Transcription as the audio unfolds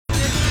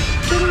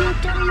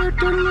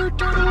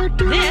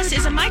This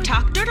is a My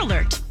Talk Dirt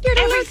Alert.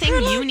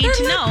 Everything you need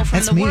to know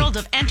from the world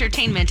of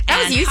entertainment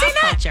and pop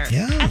culture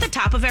at the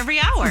top of every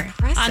hour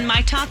on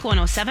My Talk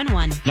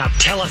 107.1. Now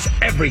tell us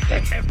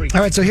everything.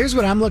 All right, so here's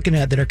what I'm looking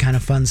at that are kind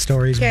of fun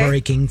stories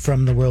breaking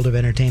from the world of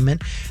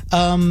entertainment.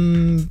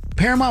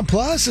 Paramount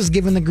Plus is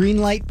giving the green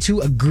light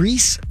to a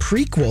Grease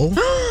prequel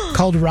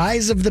called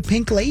Rise of the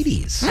Pink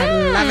Ladies. I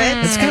love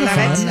it. It's kind of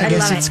fun. I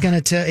guess it's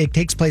going to it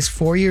takes place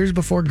 4 years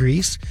before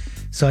Grease.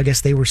 So I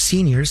guess they were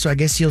seniors. So I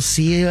guess you'll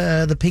see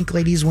the Pink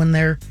Ladies when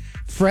they're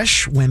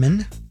fresh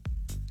women.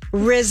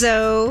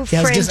 Rizzo, Frenchie.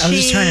 I was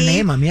just trying to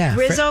name them,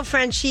 Rizzo,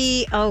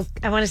 Frenchie. Oh,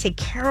 I want to say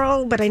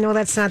Carol, but I know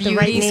that's not the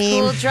right name.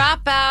 Beauty school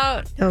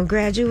dropout. Oh,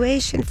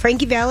 graduation.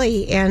 Frankie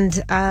Valli. And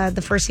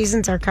the first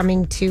seasons are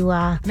coming to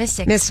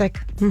Mystic.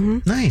 Mm-hmm.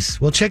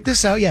 Nice. Well, check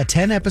this out. Yeah,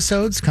 10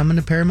 episodes coming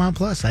to Paramount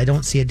Plus. I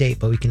don't see a date,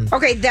 but we can...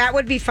 Okay, that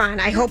would be fun.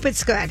 I hope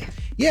it's good.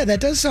 Yeah,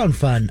 that does sound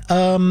fun.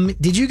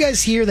 Did you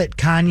guys hear that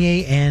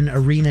Kanye and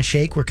Arena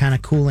Shayk were kind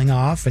of cooling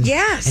off? And,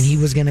 yes. And he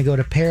was going to go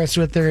to Paris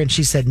with her, and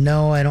she said,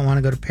 no, I don't want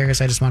to go to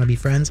Paris. I just want to be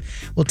friends.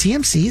 Well,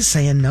 TMC is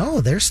saying,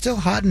 no, they're still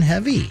hot and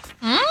heavy.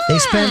 They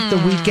spent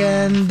the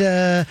weekend,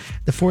 the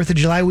 4th of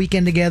July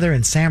weekend together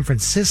in San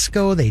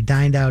Francisco. They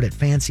dined out at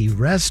fancy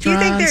restaurants. Do you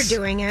think they're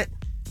doing it?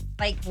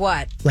 Like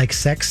what? Like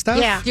sex stuff?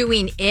 Yeah.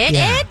 Doing it?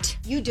 Yeah. It?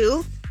 You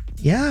do?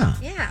 Yeah.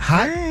 All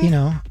Hot,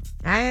 right.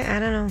 I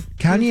don't know.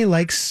 Kanye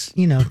likes,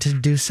 to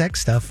do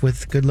sex stuff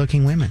with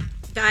good-looking women.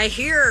 I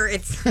hear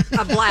it's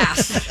a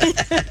blast.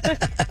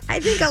 I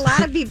think a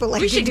lot of people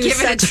like to do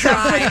sex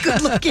stuff with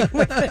good-looking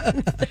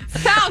women.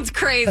 Sounds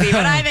crazy,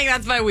 but I think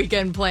that's my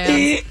weekend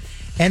plan.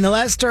 And the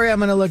last story I'm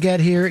going to look at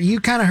here, you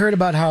kind of heard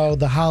about how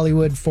the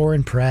Hollywood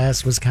foreign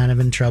press was kind of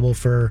in trouble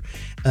for,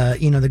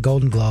 the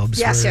Golden Globes.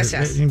 Yes.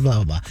 Blah,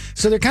 blah, blah.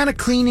 So they're kind of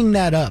cleaning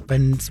that up.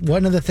 And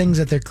one of the things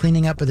that they're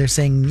cleaning up, they're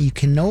saying you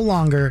can no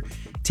longer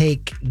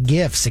take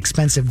gifts,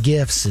 expensive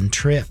gifts and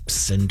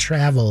trips and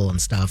travel and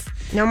stuff.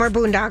 No more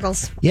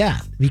boondoggles. Yeah,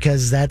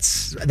 because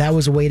that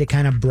was a way to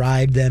kind of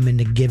bribe them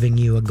into giving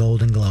you a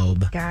Golden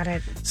Globe. Got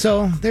it.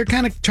 So they're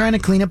kind of trying to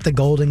clean up the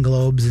Golden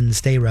Globes and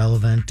stay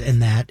relevant,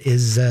 and that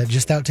is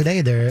just out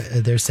today.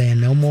 They're saying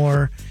no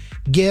more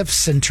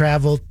gifts and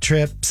travel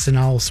trips and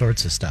all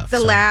sorts of stuff. The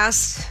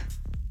last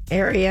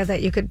area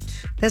that you could...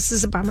 This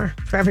is a bummer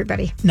for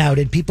everybody. Now,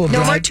 did people...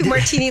 No more 2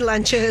 martini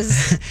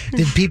lunches.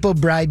 Did people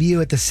bribe you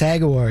at the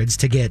SAG Awards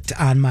to get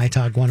on My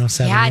Talk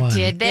 107.1? Yeah,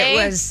 did they?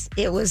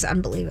 It was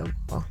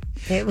unbelievable.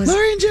 It was...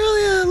 Lori and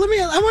Julia,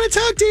 I want to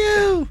talk to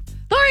you.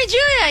 Lori,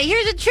 Julia,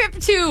 here's a trip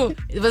to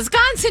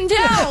Wisconsin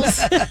Dells.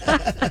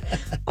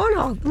 Oh,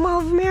 no. The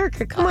Mall of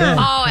America. Come on.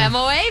 Oh,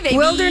 MOA, baby.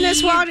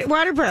 Wilderness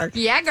Water Park.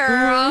 Yeah,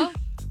 girl.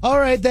 All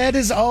right, that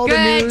is all the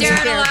news.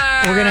 Dirt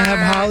alert. We're going to have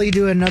Holly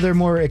do another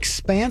more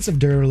expansive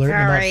Dirt Alert in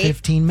about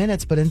 15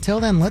 minutes. But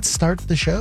until then, let's start the show.